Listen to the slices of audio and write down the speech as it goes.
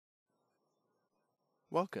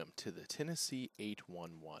Welcome to the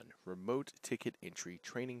TN811 Remote Ticket Entry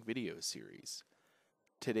Training Video Series.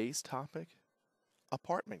 Today's topic,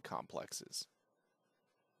 apartment complexes.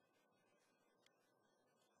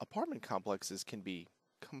 Apartment complexes can be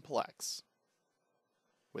complex.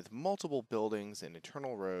 With multiple buildings and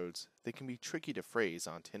internal roads, they can be tricky to phrase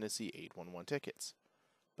on TN811 tickets,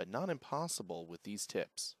 but not impossible with these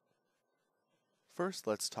tips. First,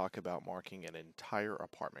 let's talk about marking an entire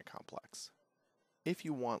apartment complex. If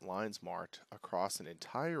you want lines marked across an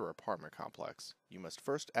entire apartment complex, you must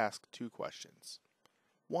first ask two questions.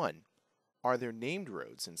 1. Are there named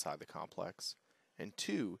roads inside the complex? And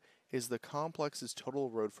 2. Is the complex's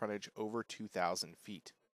total road frontage over 2,000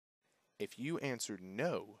 feet? If you answered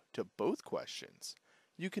no to both questions,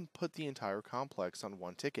 you can put the entire complex on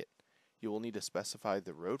one ticket. You will need to specify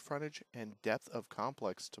the road frontage and depth of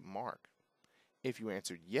complex to mark. If you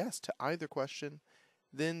answered yes to either question,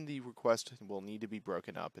 then the request will need to be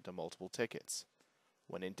broken up into multiple tickets.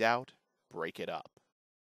 When in doubt, break it up.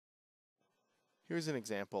 Here's an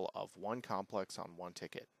example of one complex on one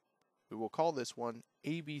ticket. We will call this one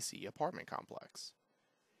ABC Apartment Complex.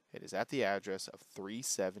 It is at the address of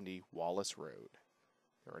 370 Wallace Road.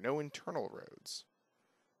 There are no internal roads,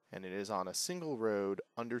 and it is on a single road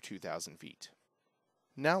under 2,000 feet.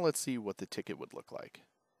 Now let's see what the ticket would look like.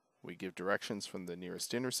 We give directions from the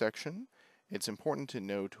nearest intersection. It's important to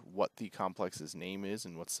note what the complex's name is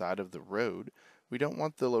and what side of the road. We don't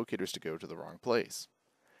want the locators to go to the wrong place.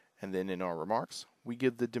 And then in our remarks, we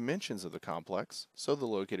give the dimensions of the complex so the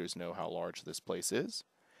locators know how large this place is.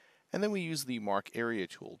 And then we use the Mark Area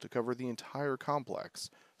tool to cover the entire complex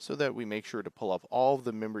so that we make sure to pull up all of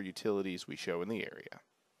the member utilities we show in the area.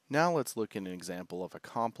 Now let's look at an example of a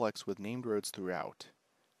complex with named roads throughout.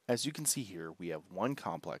 As you can see here, we have one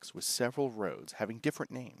complex with several roads having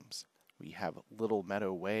different names. We have Little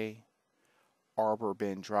Meadow Way, Arbor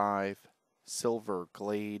Bend Drive, Silver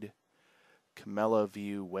Glade, Camella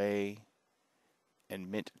View Way,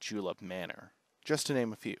 and Mint Julep Manor, just to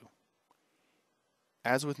name a few.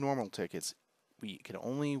 As with normal tickets, we can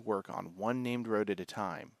only work on one named road at a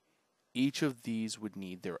time. Each of these would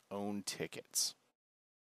need their own tickets.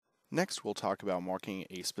 Next, we'll talk about marking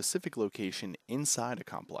a specific location inside a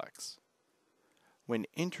complex. When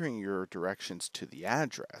entering your directions to the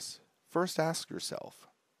address, first ask yourself,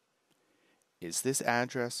 is this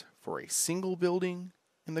address for a single building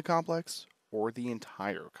in the complex or the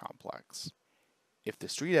entire complex? If the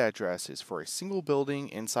street address is for a single building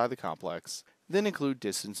inside the complex, then include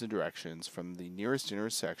distance and directions from the nearest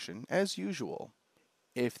intersection as usual.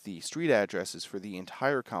 If the street address is for the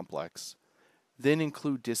entire complex, then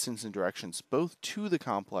include distance and directions both to the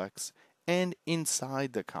complex and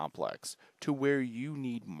inside the complex to where you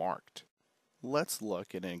need marked. Let's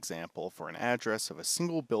look at an example for an address of a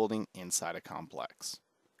single building inside a complex.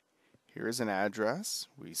 Here is an address.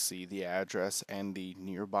 We see the address and the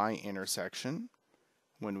nearby intersection.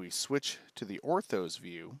 When we switch to the orthos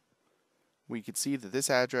view, we can see that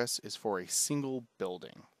this address is for a single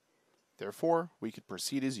building. Therefore, we could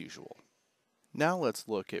proceed as usual. Now let's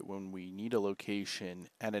look at when we need a location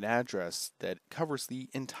at an address that covers the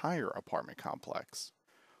entire apartment complex.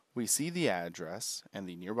 We see the address and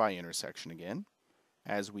the nearby intersection again.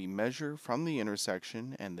 As we measure from the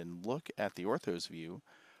intersection and then look at the orthos view,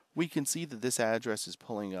 we can see that this address is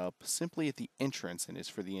pulling up simply at the entrance and is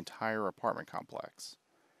for the entire apartment complex.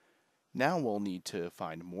 Now we'll need to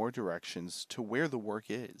find more directions to where the work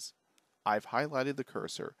is. I've highlighted the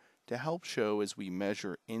cursor to help show as we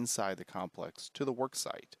measure inside the complex to the work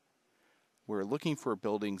site. We're looking for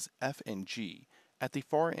buildings F and G at the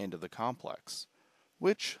far end of the complex,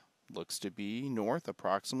 which looks to be north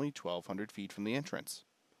approximately 1,200 feet from the entrance.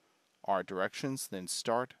 Our directions then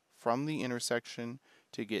start from the intersection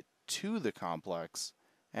to get to the complex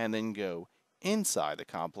and then go inside the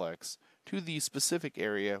complex to the specific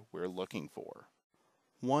area we're looking for.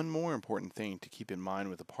 One more important thing to keep in mind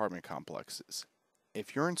with apartment complexes.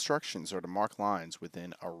 If your instructions are to mark lines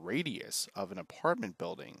within a radius of an apartment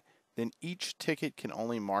building, then each ticket can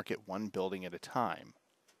only mark it one building at a time.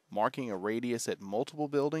 Marking a radius at multiple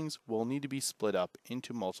buildings will need to be split up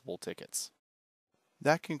into multiple tickets.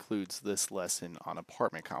 That concludes this lesson on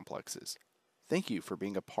apartment complexes. Thank you for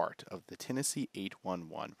being a part of the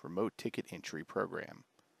TN811 Remote Ticket Entry program.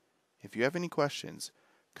 If you have any questions,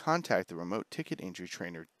 contact the Remote Ticket Entry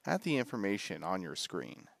Trainer at the information on your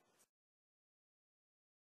screen.